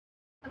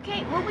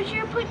Okay, what was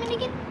your appointment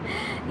again?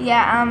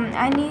 Yeah,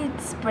 I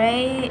need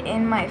spray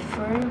in my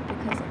fur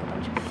because like a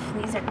bunch of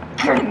fleas are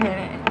getting in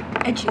it.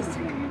 It itches.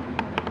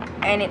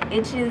 And it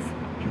itches.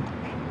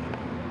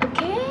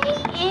 Okay,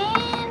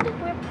 and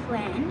we're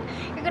planned.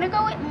 You're gonna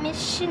go with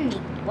Miss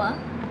Shaniqua.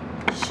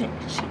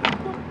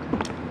 Shaniqua?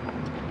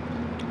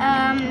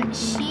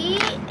 She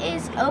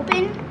is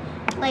open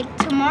like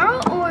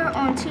tomorrow or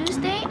on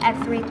Tuesday at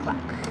 3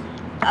 o'clock.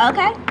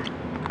 Okay.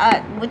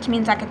 Which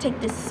means I could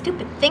take this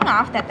stupid thing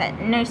off that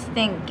nurse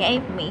thing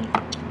gave me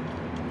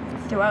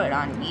and throw it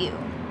on you.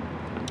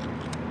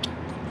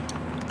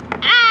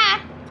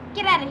 Ah!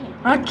 Get out of here.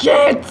 I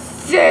can't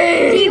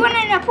see! Do you want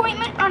an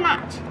appointment or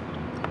not?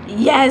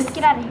 Yes!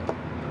 Get out of here.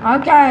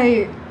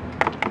 Okay.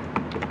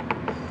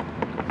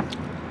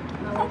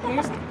 Well,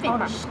 here's the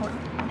finish. Hold on.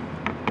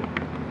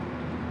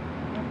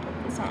 Put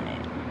this on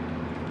it.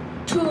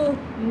 2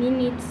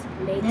 minutes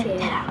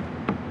later.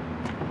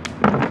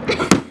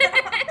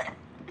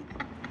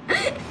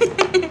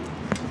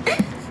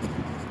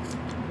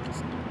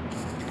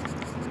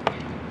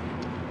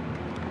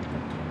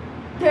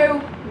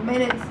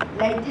 Minutes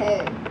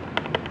later.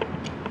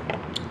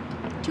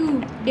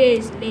 2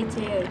 days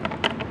later.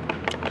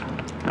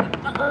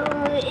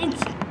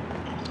 It's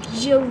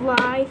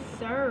July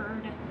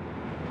 3rd.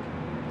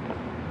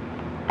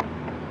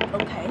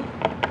 Okay.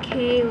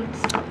 Okay,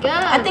 let's go.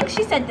 I think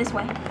she said this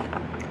way.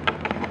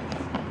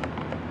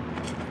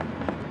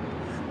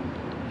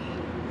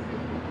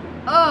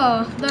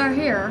 Oh, they're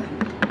here.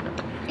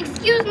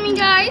 Excuse me,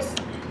 guys.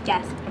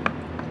 Yes.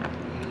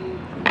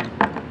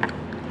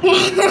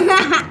 These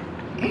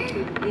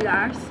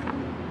ours?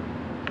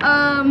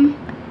 Oh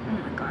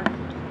my god.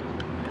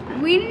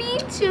 We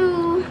need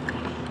to.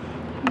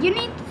 You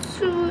need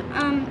to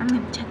I'm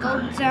gonna check go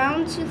on.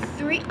 down to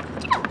 3.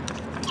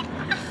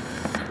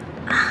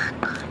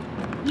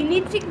 You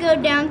need to go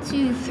down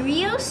to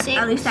 306.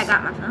 At least I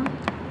got my phone.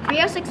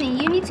 306,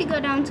 and you need to go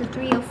down to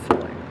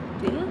 304.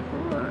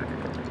 304.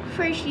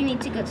 First, you need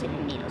to go to the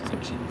needle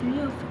section.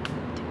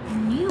 304.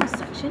 Needle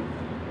section?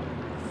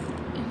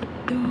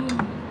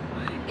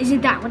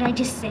 Isn't that what I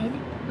just said?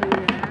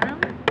 Yeah.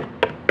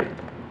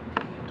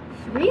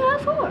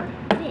 304.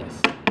 It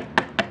is.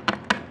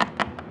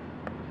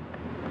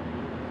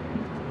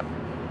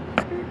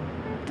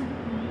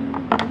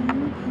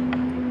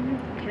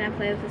 Can I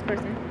play with this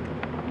person?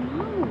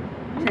 No.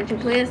 Since you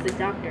play as the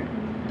doctor.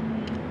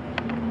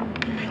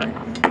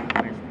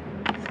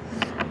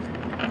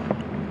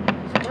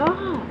 Stop.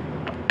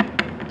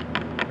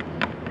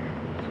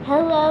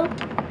 Hello.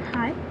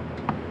 Hi.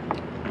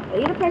 Are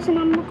you the person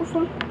I'm looking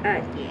for?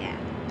 Yeah.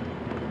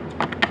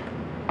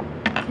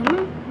 Come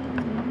on.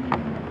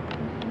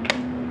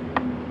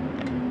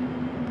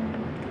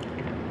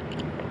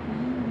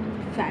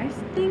 First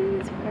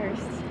things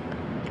first.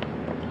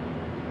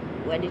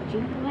 What did you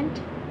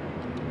want?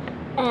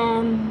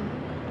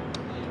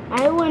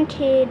 I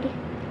wanted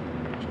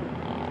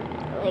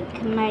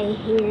like my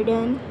hair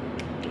done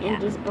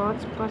and these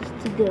bald spots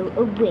to go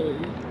away.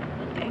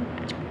 Okay.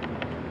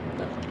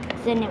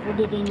 So I never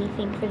did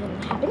anything for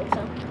them to happen, so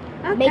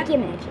Okay. make your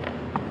magic.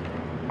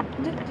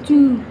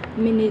 2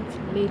 minutes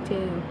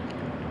later.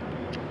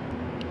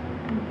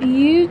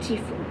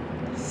 Beautiful.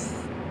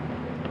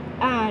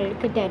 Ah,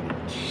 look at that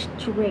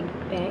straight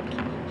back,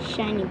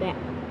 shiny back.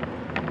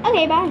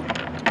 Okay, bye.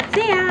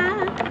 See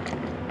ya.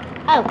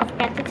 Oh,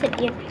 forgot to tip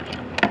you.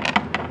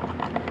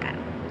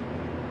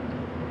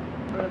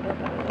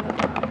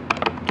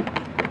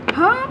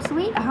 Home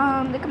sweet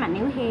home. Look at my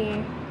new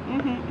hair.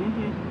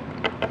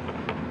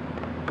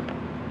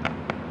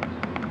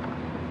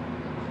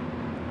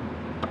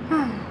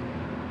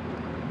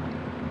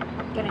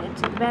 Gotta go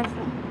to the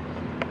bathroom.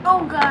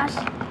 Oh gosh.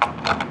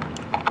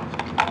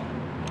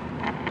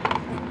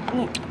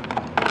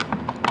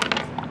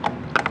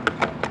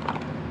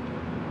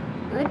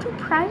 Little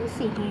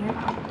privacy here.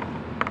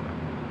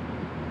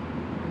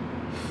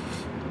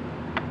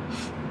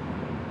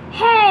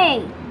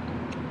 Hey!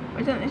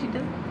 Or something she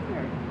doesn't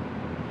hear.